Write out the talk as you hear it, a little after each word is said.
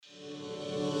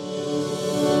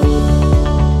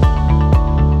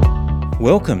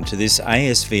Welcome to this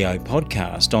ASVO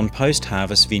podcast on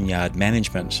post-harvest vineyard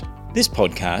management. This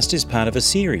podcast is part of a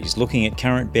series looking at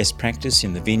current best practice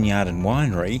in the vineyard and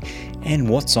winery and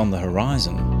what's on the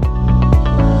horizon.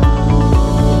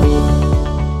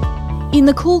 In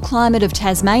the cool climate of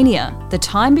Tasmania, the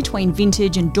time between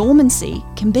vintage and dormancy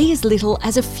can be as little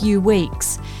as a few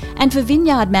weeks. And for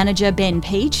vineyard manager Ben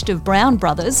Peach of Brown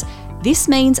Brothers, this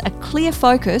means a clear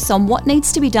focus on what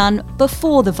needs to be done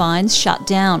before the vines shut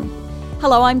down.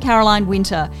 Hello, I'm Caroline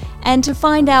Winter, and to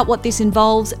find out what this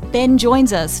involves, Ben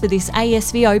joins us for this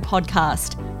ASVO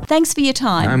podcast. Thanks for your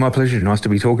time. No, my pleasure. Nice to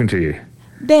be talking to you.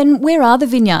 Ben, where are the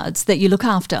vineyards that you look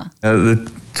after?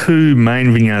 The two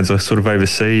main vineyards I sort of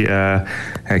oversee are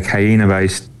our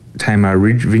Cayena-based Tamar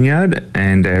Ridge vineyard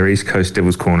and our East Coast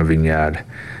Devil's Corner vineyard.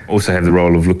 Also have the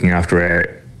role of looking after our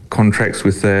contracts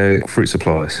with fruit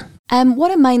suppliers.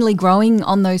 What are mainly growing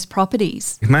on those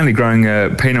properties? Mainly growing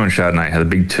Pinot and Chardonnay are the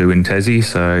big two in Tassie.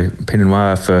 So Pinot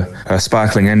Noir for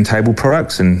sparkling and table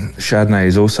products, and Chardonnay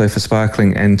is also for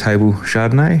sparkling and table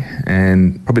Chardonnay.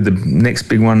 And probably the next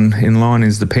big one in line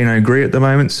is the Pinot Gris at the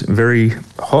moment. It's very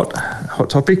hot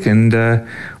topic. And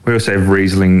we also have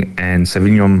Riesling and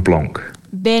Sauvignon Blanc.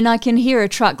 Ben, I can hear a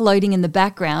truck loading in the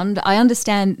background. I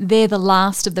understand they're the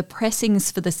last of the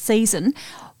pressings for the season.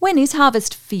 When is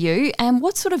harvest for you, and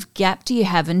what sort of gap do you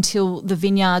have until the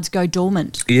vineyards go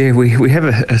dormant? Yeah, we have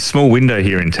a small window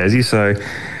here in Tassie, so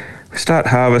we start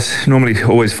harvest normally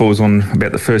always falls on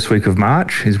about the first week of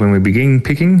March is when we begin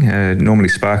picking. Normally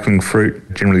sparkling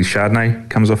fruit, generally Chardonnay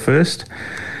comes off first,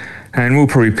 and we'll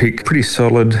probably pick pretty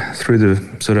solid through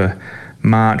the sort of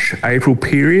March, April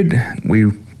period.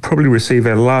 We probably receive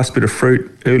our last bit of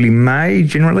fruit early May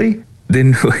generally.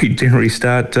 Then we generally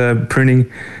start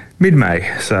pruning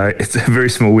mid-May, so it's a very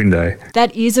small window.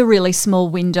 That is a really small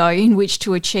window in which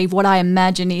to achieve what I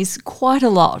imagine is quite a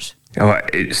lot. Oh,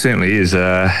 it certainly is.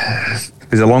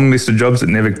 There's a long list of jobs that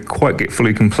never quite get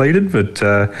fully completed, but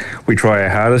we try our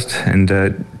hardest, and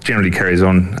generally carries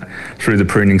on through the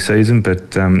pruning season.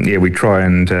 But we try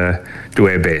and do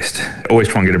our best. Always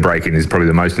try and get a break in is probably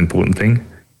the most important thing.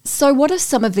 So what are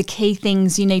some of the key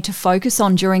things you need to focus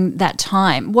on during that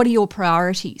time? What are your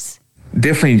priorities?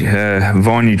 Definitely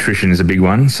vine nutrition is a big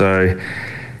one. So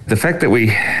the fact that we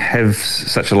have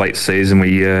such a late season,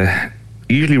 we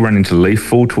usually run into leaf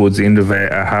fall towards the end of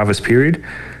our harvest period.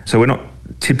 So we're not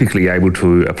typically able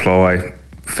to apply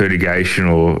fertigation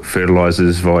or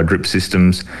fertilisers via drip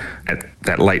systems at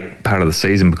that late part of the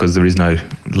season because there is no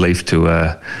leaf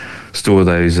to store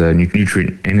those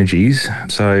nutrient energies.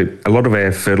 So a lot of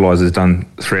our fertiliser is done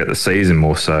throughout the season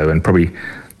more so, and probably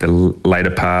the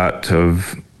later part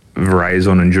of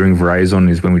veraison and during veraison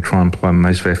is when we try and apply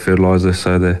most of our fertiliser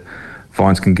so the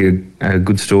vines can get a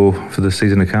good store for the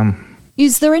season to come.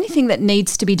 Is there anything that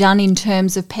needs to be done in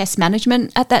terms of pest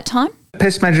management at that time?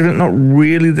 Pest management, not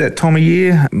really that time of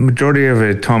year. Majority of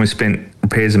our time is spent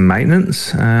repairs and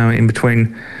maintenance in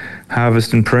between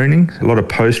harvest and pruning. A lot of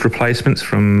post replacements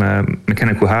from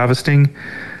mechanical harvesting.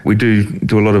 We do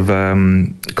a lot of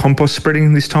compost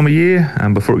spreading this time of year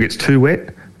before it gets too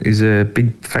wet is a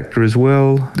big factor as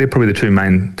well. They're probably the two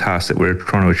main tasks that we're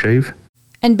trying to achieve.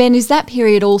 And Ben, is that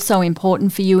period also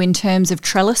important for you in terms of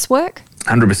trellis work?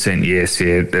 100%, yes.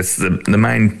 Yeah, that's the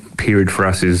main period for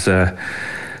us is that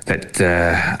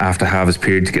after harvest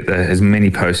period to get as many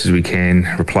posts as we can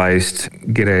replaced,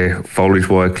 get our foliage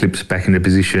wire clips back into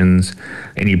positions,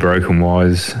 any broken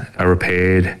wires are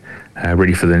repaired,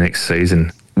 ready for the next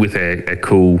season. With our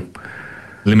cool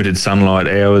limited sunlight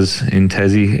hours in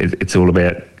Tassie, it's all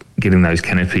about getting those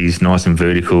canopies nice and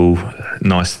vertical,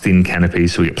 nice thin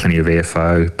canopies so we get plenty of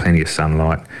airflow, plenty of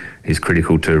sunlight is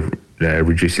critical to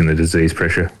reducing the disease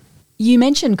pressure. You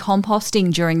mentioned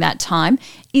composting during that time.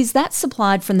 Is that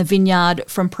supplied from the vineyard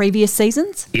from previous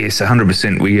seasons? Yes,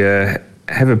 100%. We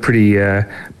have a pretty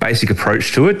basic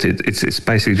approach to it. It's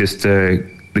basically just the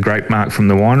grape mark from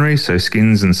the winery, so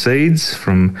skins and seeds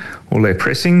from all their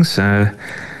pressings.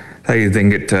 They then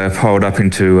get piled up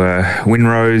into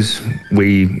windrows.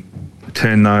 We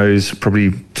turn those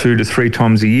probably 2 to 3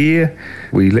 times a year.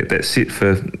 We let that sit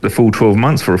for the full 12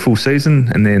 months for a full season,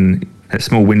 and then that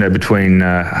small window between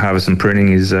harvest and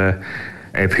pruning is our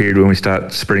period when we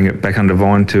start spreading it back under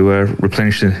vine to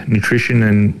replenish the nutrition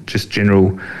and just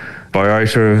general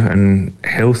biota and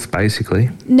health, basically.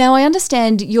 Now, I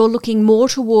understand you're looking more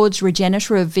towards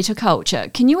regenerative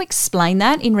viticulture. Can you explain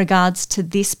that in regards to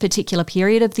this particular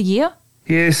period of the year?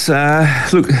 Yes,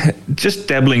 look, just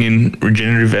dabbling in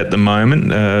regenerative at the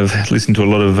moment. I've listened to a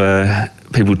lot of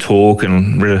people talk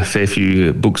and read a fair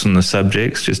few books on the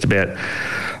subjects, just about,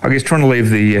 I guess, trying to leave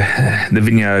the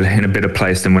vineyard in a better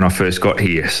place than when I first got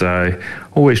here. So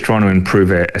always trying to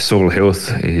improve our soil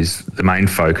health is the main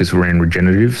focus around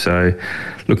regenerative. So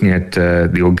looking at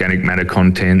the organic matter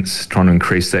contents, trying to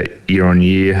increase that year on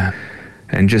year,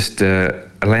 and just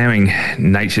allowing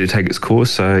nature to take its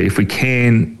course. So if we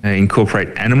can incorporate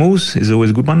animals is always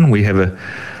a good one. We have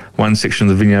one section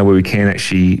of the vineyard where we can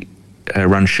actually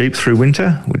run sheep through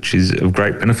winter, which is of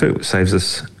great benefit. It saves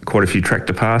us quite a few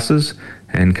tractor passes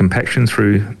and compaction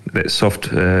through that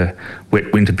soft,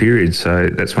 wet winter period. So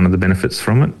that's one of the benefits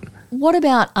from it. What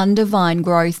about undervine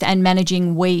growth and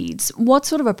managing weeds? What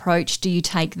sort of approach do you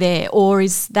take there, or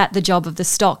is that the job of the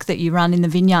stock that you run in the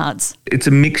vineyards? It's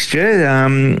a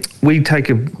mixture. We take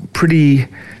a pretty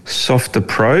soft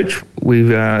approach.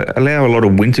 We allow a lot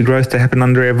of winter growth to happen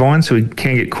under our vines, so we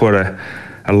can get quite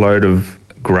a load of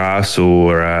grass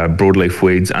or broadleaf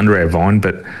weeds under our vine,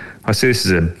 but I see this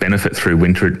as a benefit through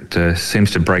winter. It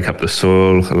seems to break up the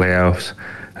soil, allows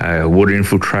water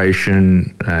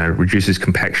infiltration, reduces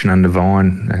compaction under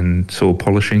vine and soil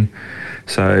polishing.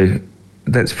 So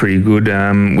that's pretty good.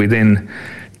 We then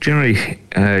generally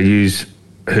use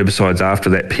herbicides after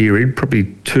that period, probably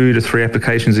 2 to 3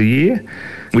 applications a year.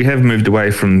 We have moved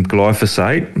away from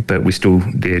glyphosate, but we still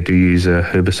do use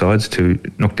herbicides to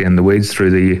knock down the weeds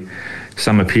through the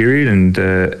summer period and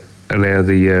allow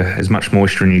as much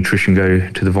moisture and nutrition go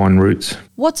to the vine roots.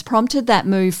 What's prompted that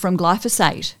move from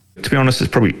glyphosate? To be honest, it's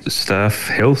probably staff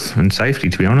health and safety,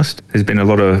 to be honest. There's been a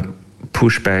lot of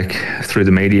pushback through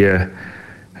the media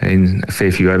in a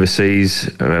fair few overseas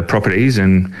properties,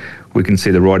 and we can see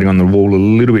the writing on the wall a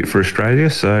little bit for Australia.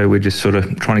 So we're just sort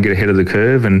of trying to get ahead of the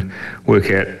curve and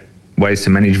work out ways to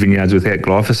manage vineyards without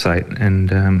glyphosate and,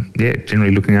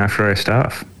 generally looking after our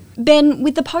staff. Ben,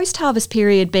 with the post-harvest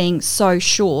period being so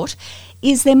short,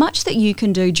 is there much that you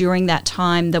can do during that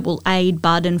time that will aid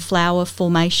bud and flower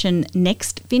formation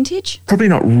next vintage? Probably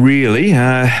not really.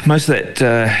 Most of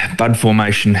that bud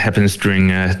formation happens during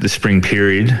the spring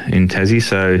period in Tassie,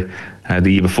 so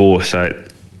the year before. So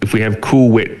if we have cool,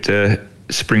 wet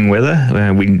spring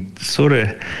weather, we sort of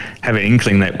have an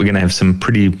inkling that we're going to have some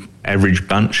pretty average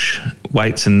bunch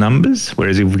weights and numbers,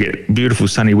 whereas if we get beautiful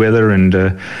sunny weather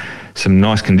and some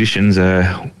nice conditions,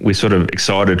 we're sort of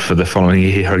excited for the following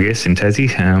year, I guess, in Tassie.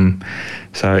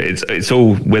 So it's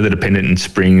all weather dependent in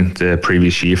spring the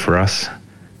previous year for us.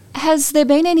 Has there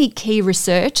been any key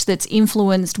research that's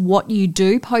influenced what you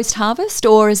do post-harvest,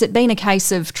 or has it been a case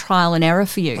of trial and error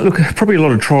for you? Look, probably a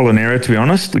lot of trial and error, to be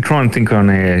honest. We try and think on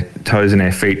our toes and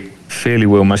our feet fairly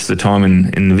well most of the time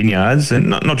in the vineyards, and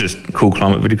not just cool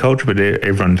climate viticulture, but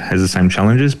everyone has the same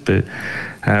challenges. But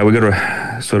we've got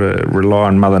to sort of rely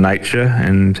on Mother Nature,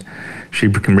 and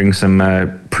she can bring some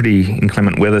pretty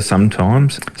inclement weather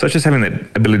sometimes. So it's just having that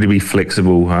ability to be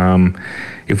flexible.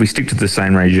 If we stick to the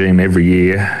same regime every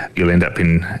year, you'll end up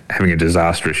in having a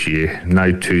disastrous year.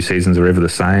 No 2 seasons are ever the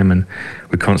same, and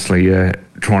we're constantly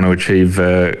trying to achieve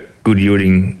good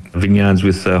yielding vineyards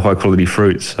with high quality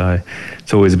fruits. So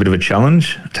it's always a bit of a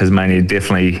challenge. Tasmania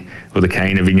definitely, or the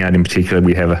Kaina vineyard in particular,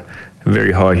 we have a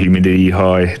very high humidity,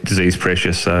 high disease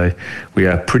pressure. So we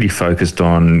are pretty focused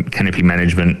on canopy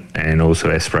management and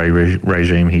also our spray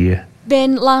regime here.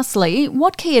 Ben, lastly,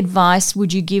 what key advice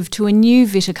would you give to a new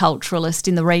viticulturalist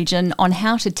in the region on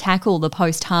how to tackle the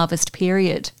post-harvest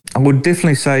period? I would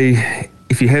definitely say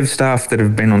if you have staff that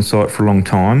have been on site for a long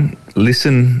time,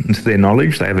 listen to their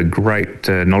knowledge. They have a great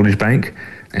knowledge bank,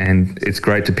 and it's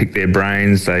great to pick their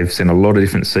brains. They've seen a lot of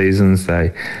different seasons.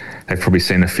 They've probably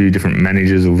seen a few different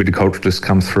managers or viticulturists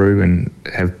come through and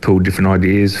have pulled different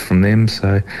ideas from them.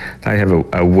 So they have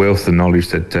a wealth of knowledge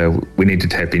that we need to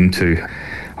tap into.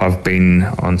 I've been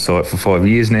on site for 5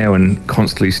 years now and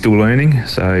constantly still learning.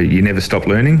 So you never stop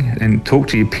learning, and talk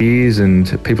to your peers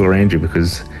and people around you,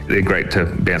 because they're great to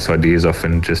bounce ideas off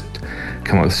and just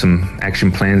come up with some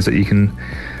action plans that you can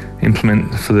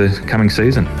implement for the coming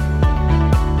season.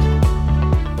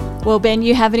 Well, Ben,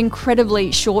 you have an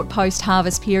incredibly short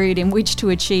post-harvest period in which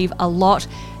to achieve a lot.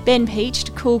 Ben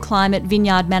Peach, Cool Climate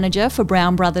Vineyard Manager for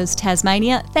Brown Brothers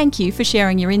Tasmania, thank you for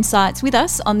sharing your insights with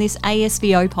us on this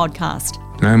ASVO podcast.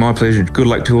 No, my pleasure. Good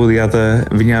luck to all the other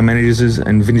vineyard managers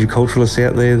and viticulturalists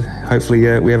out there.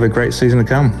 Hopefully we have a great season to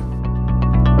come.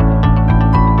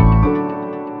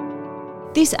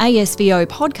 This ASVO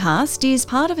podcast is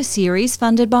part of a series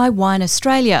funded by Wine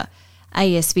Australia.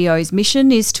 ASVO's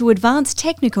mission is to advance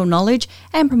technical knowledge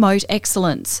and promote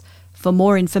excellence. For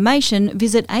more information,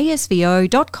 visit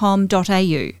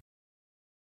asvo.com.au.